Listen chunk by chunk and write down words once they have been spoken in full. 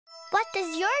What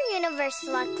does your universe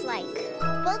look like?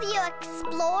 Will you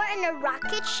explore in a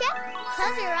rocket ship?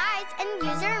 Close your eyes and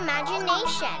use your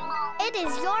imagination. It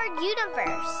is your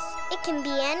universe. It can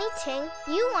be anything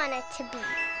you want it to be.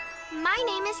 My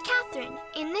name is Catherine,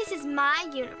 and this is my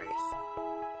universe.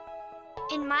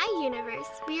 In my universe,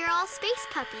 we are all space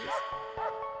puppies.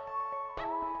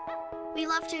 We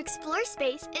love to explore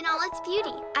space in all its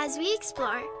beauty. As we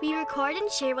explore, we record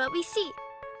and share what we see.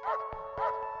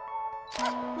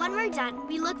 When we're done,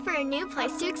 we look for a new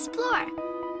place to explore.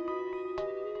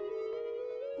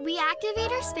 We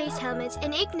activate our space helmets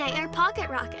and ignite our pocket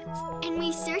rockets, and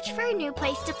we search for a new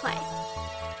place to play.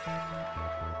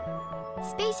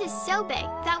 Space is so big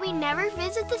that we never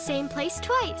visit the same place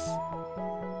twice.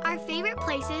 Our favorite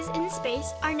places in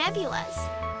space are nebulas.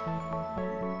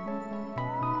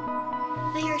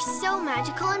 They are so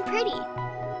magical and pretty.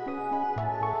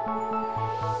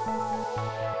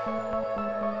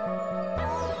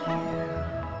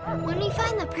 When we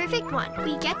find the perfect one,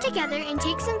 we get together and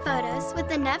take some photos with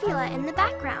the nebula in the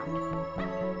background.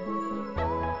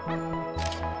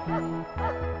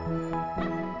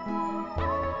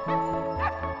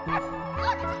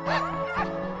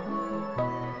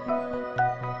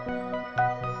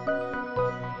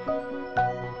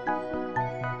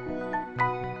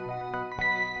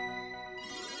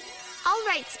 All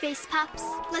right, space pups,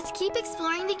 let's keep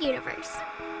exploring the universe.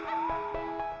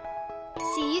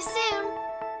 See you soon!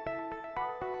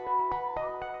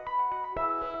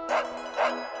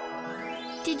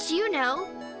 Did you know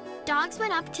dogs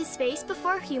went up to space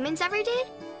before humans ever did?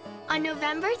 On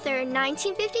November 3rd,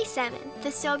 1957,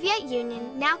 the Soviet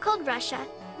Union, now called Russia,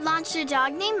 launched a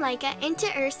dog named Laika into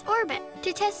Earth's orbit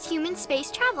to test human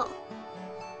space travel.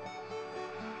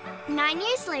 9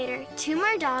 years later, 2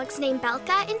 more dogs named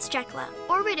Belka and Strekla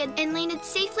orbited and landed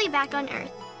safely back on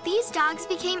Earth. These dogs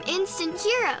became instant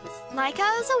heroes. Laika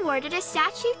was awarded a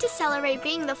statue to celebrate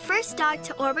being the first dog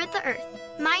to orbit the Earth.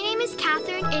 My name is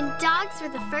Catherine, and dogs were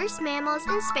the first mammals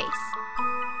in space.